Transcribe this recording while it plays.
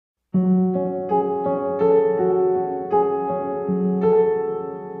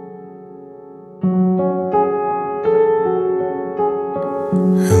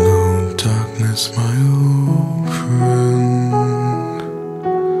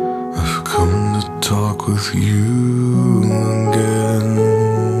talk with you again,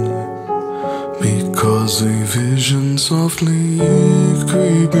 because a vision softly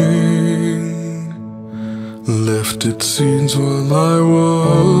creeping left its seeds while I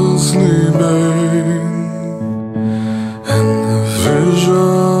was sleeping, and the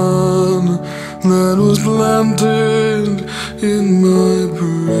vision that was planted in my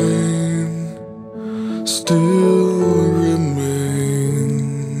brain still remains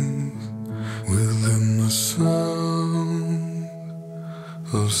within the sound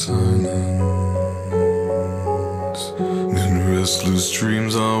of silence. In restless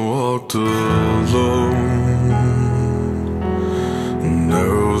dreams I walked alone,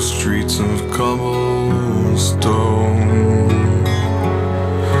 narrow streets of cobblestone,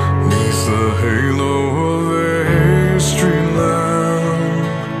 neath the halo of a street lamp.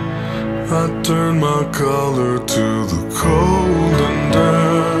 I turned my collar to the cold and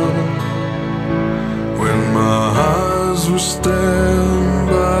damp, when my eyes were stabbed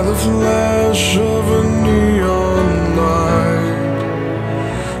by the flash of a neon light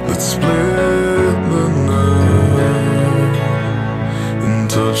that split the night and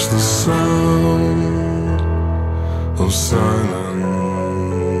touched the sound of silence.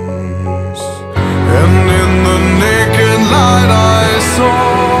 And in the naked light I saw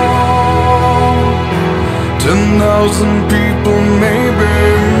 10,000 people, maybe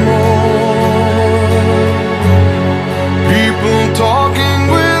more, people talking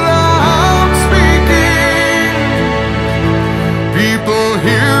without speaking, people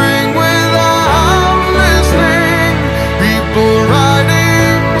hearing without listening, people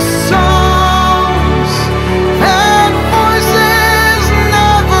writing songs that voices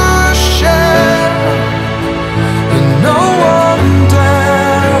never share, and no one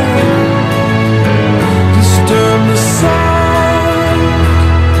dared disturb the sound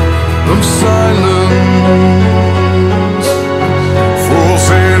of silence. Fool,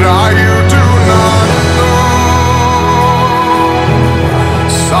 said I, you do not know.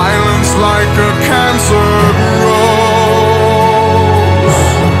 Silence like a cancer grows.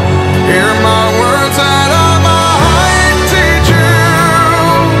 Hear my words that I might teach you.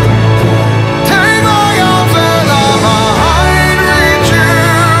 Take my arms that I might reach you.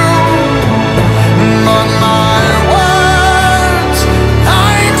 But my words,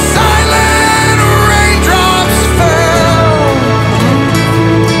 like silent raindrops, fell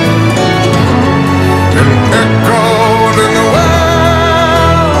and echoed in the wells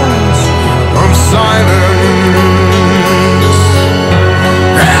of silence,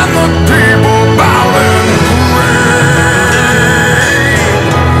 and the people bowed and prayed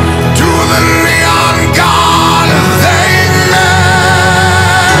to the neon god they made,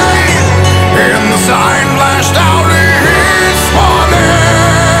 and the sign flashed out its warning,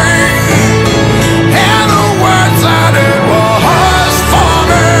 and the words that it was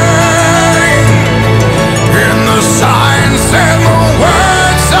forming, and the sign said the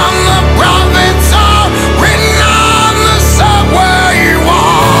words of the prophets are written on the subway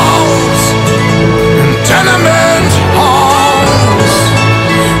walls, and tenement halls,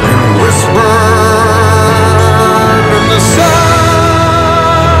 and whispered in the sound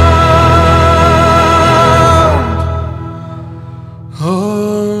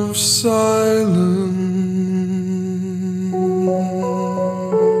of silence.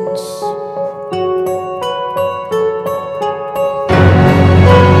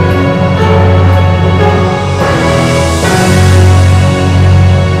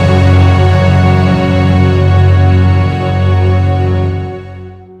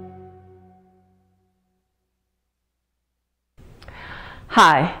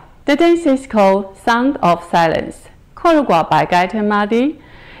 Hi, the dance is called Sound of Silence, choreographed by Guyton Mundy.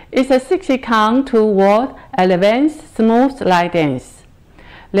 It's a 60-count 2-word advanced smooth light dance.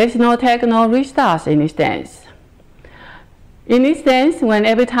 There's no take, no restarts in this dance. In this dance, when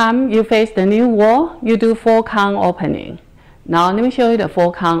every time you face the new wall, you do 4-count opening. Now let me show you the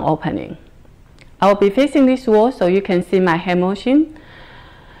 4-count opening. I will be facing this wall so you can see my hand motion.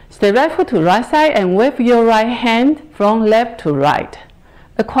 Step right foot to right side and wave your right hand from left to right.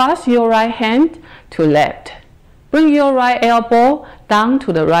 Across your right hand to left. Bring your right elbow down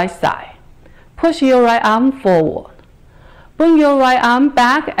to the right side. Push your right arm forward. Bring your right arm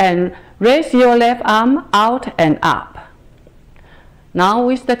back and raise your left arm out and up. Now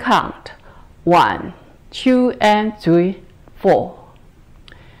with the count 1, 2, and 3, 4.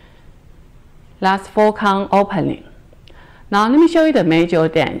 Last 4-count opening. Now let me show you the major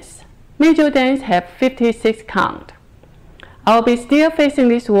dance. Major dance have 56 count. I will be still facing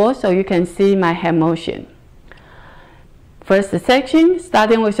this wall so you can see my hand motion. First section,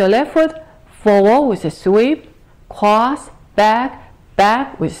 starting with your left foot, forward with a sweep, cross, back,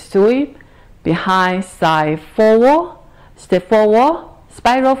 back with sweep, behind, side, forward, step forward,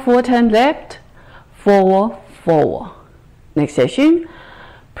 spiral full turn left, forward, forward. Next section,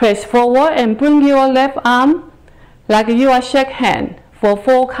 press forward and bring your left arm like you are shake hand for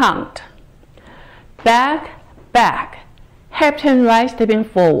 4 count. Back, back, half turn right, stepping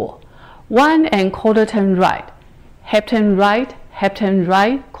forward, 1 1/4 turn right, half turn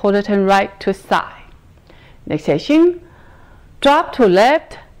right, quarter turn right to side. Next section, drop to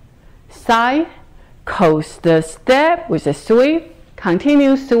left, side, coaster step with a sweep,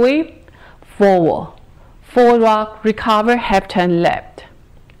 continue sweep, forward, 4 rock, recover, half turn left.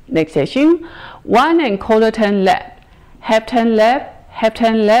 Next section, 1 1/4 turn left, half turn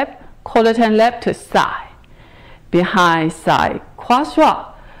left, quarter turn left to side. Behind, side, cross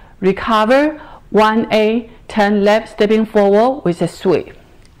rock, recover, 1/8, turn left, stepping forward with a sweep.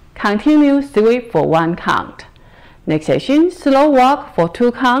 Continue sweep for 1 count. Next section, slow walk for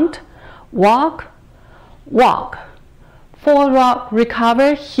 2 count. Walk, walk. 4 rock,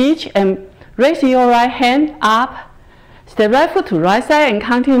 recover, hitch and raise your right hand up. Step right foot to right side and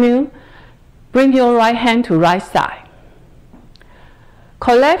continue. Bring your right hand to right side.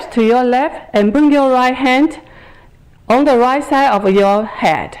 Collapse to your left and bring your right hand on the right side of your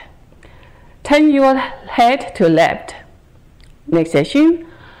head. Turn your head to left. Next section,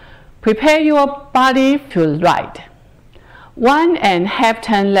 prepare your body to right. 1 1/2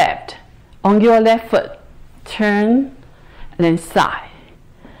 turn left on your left foot. Turn and then side.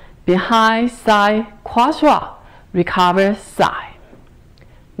 Behind, side, cross rock, recover, side.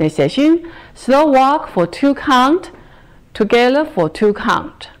 Next section, slow walk for 2 count, together for 2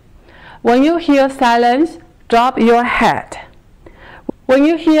 count. When you hear silence, drop your head. When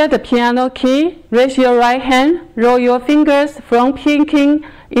you hear the piano key, raise your right hand, roll your fingers from pinky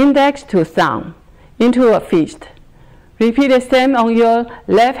index to thumb into a fist. Repeat the same on your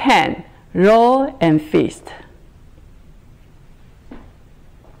left hand, roll and fist.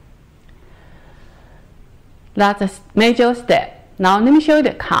 That's a major step. Now let me show you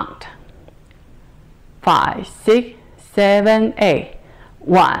the count. 5, 6, 7, 8.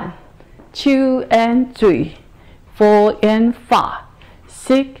 1, 2, and 3, 4, and 5,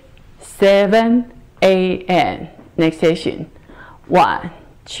 6, 7, 8, and next section. 1,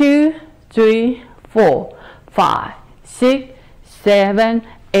 2, 3, 4, 5, 6, 7,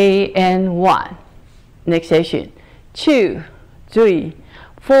 8, and 1. Next section. 2, 3,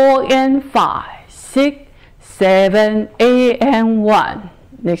 4, and 5, 6, 7, 8, and 1.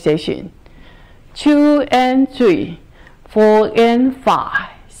 Next section. 2 and 3, 4 and 5,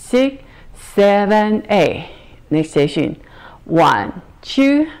 6, 7, 8. Next section. 1,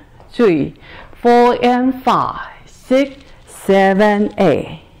 2, 3, 4 and 5, 6, 7,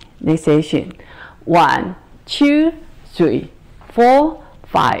 8. Next section. 1, 2, 3, 4,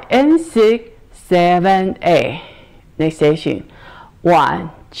 5 and 6, 7, 8. Next section. 1,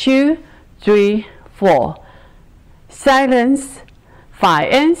 2, 3, 4. Silence. 5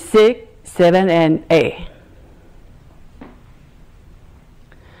 and 6, 7 and 8.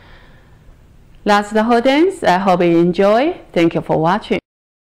 That's the whole dance. I hope you enjoy. Thank you for watching.